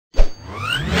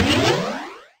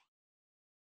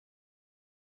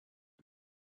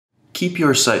Keep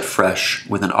your site fresh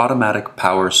with an automatic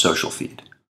Power social feed.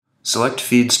 Select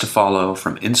feeds to follow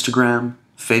from Instagram,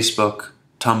 Facebook,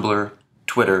 Tumblr,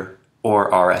 Twitter, or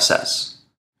RSS.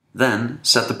 Then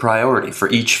set the priority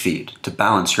for each feed to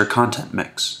balance your content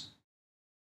mix.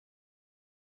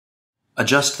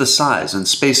 Adjust the size and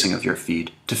spacing of your feed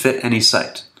to fit any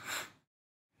site.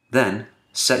 Then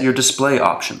set your display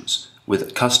options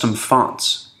with custom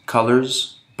fonts,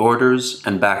 colors, borders,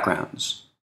 and backgrounds.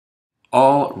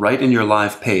 All right in your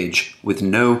live page with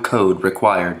no code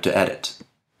required to edit.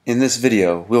 In this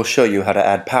video, we'll show you how to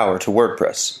add power to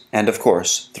WordPress, and of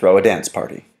course, throw a dance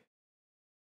party.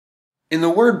 In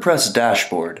the WordPress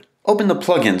dashboard, open the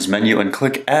Plugins menu and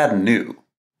click Add New.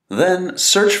 Then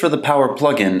search for the Power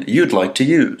plugin you'd like to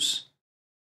use.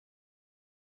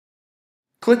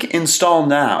 Click Install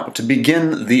Now to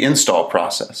begin the install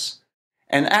process,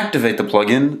 and activate the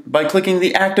plugin by clicking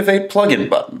the Activate Plugin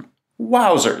button.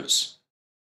 Wowzers!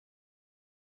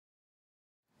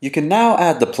 You can now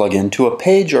add the plugin to a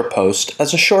page or post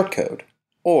as a shortcode,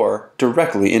 or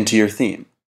directly into your theme.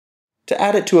 To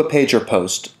add it to a page or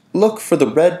post, look for the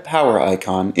red power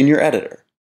icon in your editor.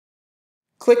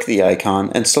 Click the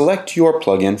icon and select your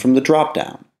plugin from the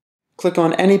drop-down. Click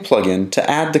on any plugin to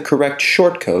add the correct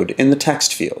shortcode in the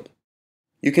text field.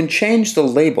 You can change the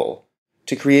label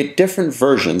to create different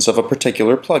versions of a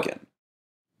particular plugin,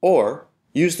 or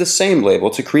use the same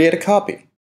label to create a copy.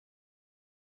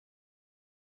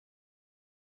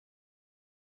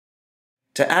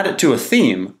 To add it to a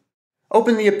theme,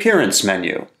 open the Appearance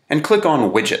menu and click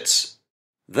on Widgets.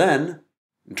 Then,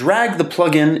 drag the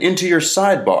plugin into your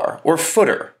sidebar or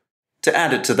footer to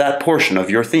add it to that portion of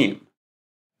your theme.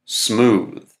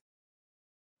 Smooth.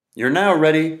 You're now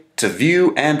ready to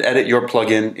view and edit your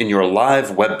plugin in your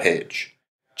live web page.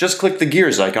 Just click the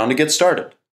gears icon to get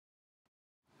started.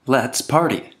 Let's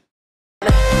party!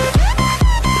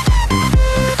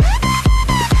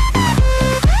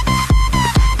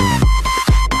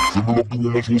 Give me up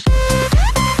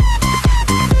the